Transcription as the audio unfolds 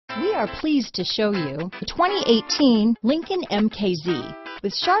We are pleased to show you the 2018 Lincoln MKZ.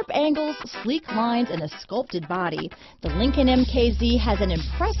 With sharp angles, sleek lines, and a sculpted body, the Lincoln MKZ has an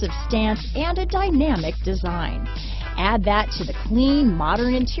impressive stance and a dynamic design. Add that to the clean,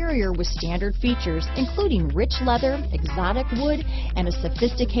 modern interior with standard features, including rich leather, exotic wood, and a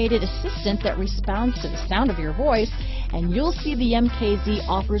sophisticated assistant that responds to the sound of your voice, and you'll see the MKZ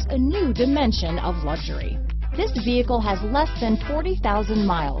offers a new dimension of luxury. This vehicle has less than 40,000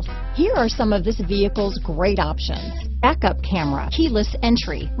 miles. Here are some of this vehicle's great options: backup camera, keyless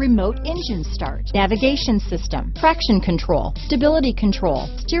entry, remote engine start, navigation system, traction control, stability control,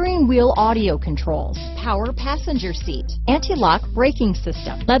 steering wheel audio controls, power passenger seat, anti-lock braking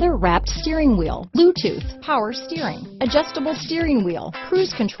system, leather-wrapped steering wheel, Bluetooth, power steering, adjustable steering wheel,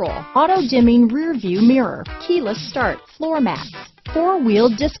 cruise control, auto-dimming rear view mirror, keyless start, floor mats, four-wheel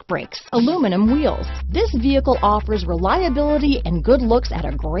disc brakes, aluminum wheels. This vehicle offers reliability and good looks at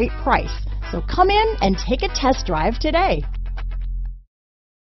a great price. So come in and take a test drive today.